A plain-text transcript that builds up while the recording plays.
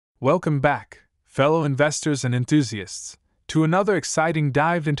Welcome back, fellow investors and enthusiasts, to another exciting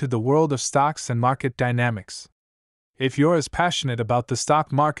dive into the world of stocks and market dynamics. If you're as passionate about the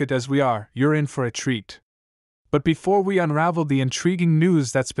stock market as we are, you're in for a treat. But before we unravel the intriguing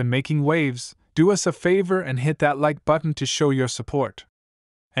news that's been making waves, do us a favor and hit that like button to show your support.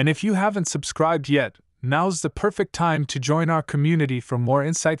 And if you haven't subscribed yet, now's the perfect time to join our community for more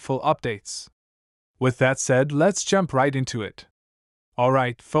insightful updates. With that said, let's jump right into it.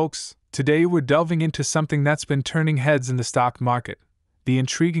 Alright, folks, today we're delving into something that's been turning heads in the stock market, the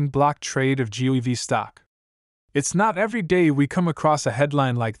intriguing block trade of GOEV stock. It's not every day we come across a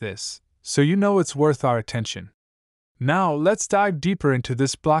headline like this, so you know it's worth our attention. Now, let's dive deeper into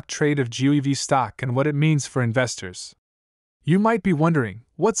this block trade of GOEV stock and what it means for investors. You might be wondering,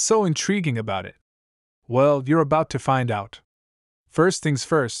 what's so intriguing about it? Well, you're about to find out. First things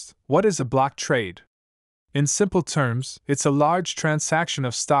first, what is a block trade? In simple terms, it's a large transaction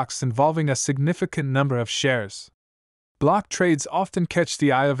of stocks involving a significant number of shares. Block trades often catch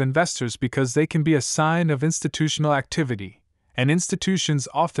the eye of investors because they can be a sign of institutional activity, and institutions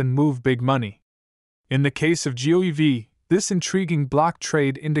often move big money. In the case of GOEV, this intriguing block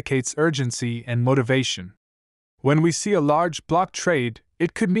trade indicates urgency and motivation. When we see a large block trade,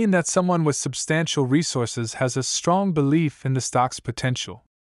 it could mean that someone with substantial resources has a strong belief in the stock's potential.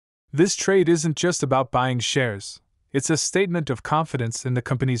 This trade isn't just about buying shares, it's a statement of confidence in the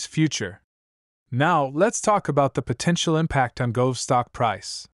company's future. Now, let's talk about the potential impact on GOEV stock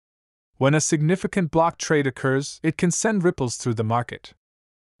price. When a significant block trade occurs, it can send ripples through the market.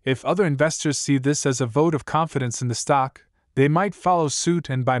 If other investors see this as a vote of confidence in the stock, they might follow suit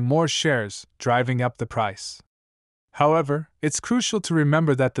and buy more shares, driving up the price. However, it's crucial to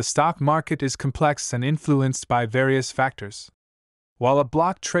remember that the stock market is complex and influenced by various factors. While a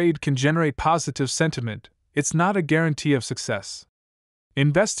block trade can generate positive sentiment, it's not a guarantee of success.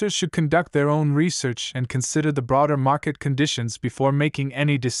 Investors should conduct their own research and consider the broader market conditions before making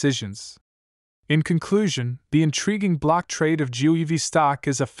any decisions. In conclusion, the intriguing block trade of GOEV stock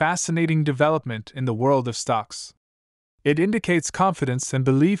is a fascinating development in the world of stocks. It indicates confidence and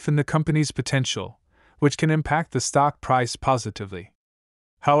belief in the company's potential, which can impact the stock price positively.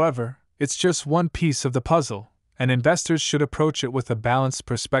 However, it's just one piece of the puzzle, and investors should approach it with a balanced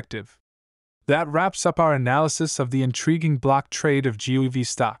perspective. That wraps up our analysis of the intriguing block trade of GOEV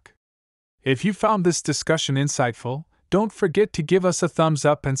stock. If you found this discussion insightful, don't forget to give us a thumbs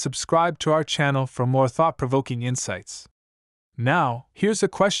up and subscribe to our channel for more thought-provoking insights. Now, here's a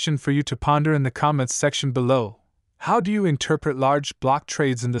question for you to ponder in the comments section below. How do you interpret large block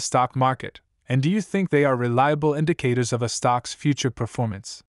trades in the stock market, and do you think they are reliable indicators of a stock's future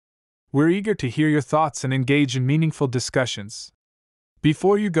performance? We're eager to hear your thoughts and engage in meaningful discussions.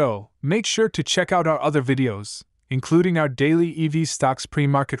 Before you go, make sure to check out our other videos, including our daily EV stocks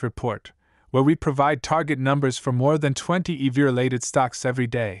pre-market report, where we provide target numbers for more than 20 EV-related stocks every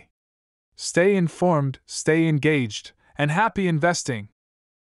day. Stay informed, stay engaged, and happy investing!